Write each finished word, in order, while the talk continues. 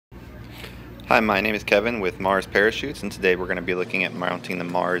Hi, my name is Kevin with Mars Parachutes, and today we're going to be looking at mounting the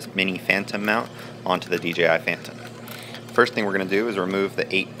Mars Mini Phantom mount onto the DJI Phantom. First thing we're going to do is remove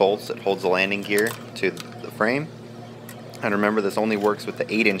the 8 bolts that holds the landing gear to the frame. And remember, this only works with the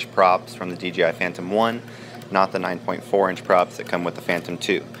 8-inch props from the DJI Phantom 1, not the 9.4-inch props that come with the Phantom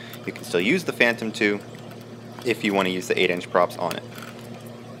 2. You can still use the Phantom 2 if you want to use the 8-inch props on it.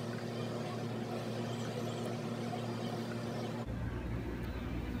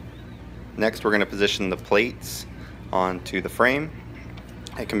 Next, we're going to position the plates onto the frame.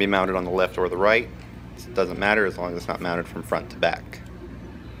 It can be mounted on the left or the right. It doesn't matter as long as it's not mounted from front to back.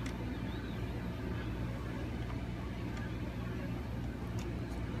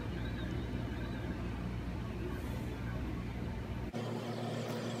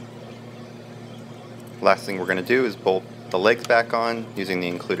 Last thing we're going to do is bolt the legs back on using the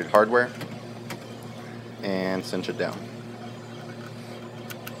included hardware and cinch it down.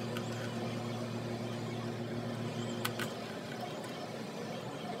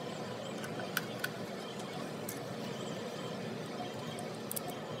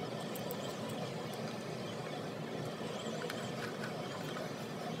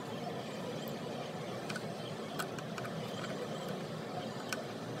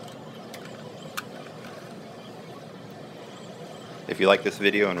 If you like this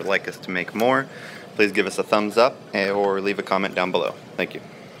video and would like us to make more, please give us a thumbs up or leave a comment down below. Thank you.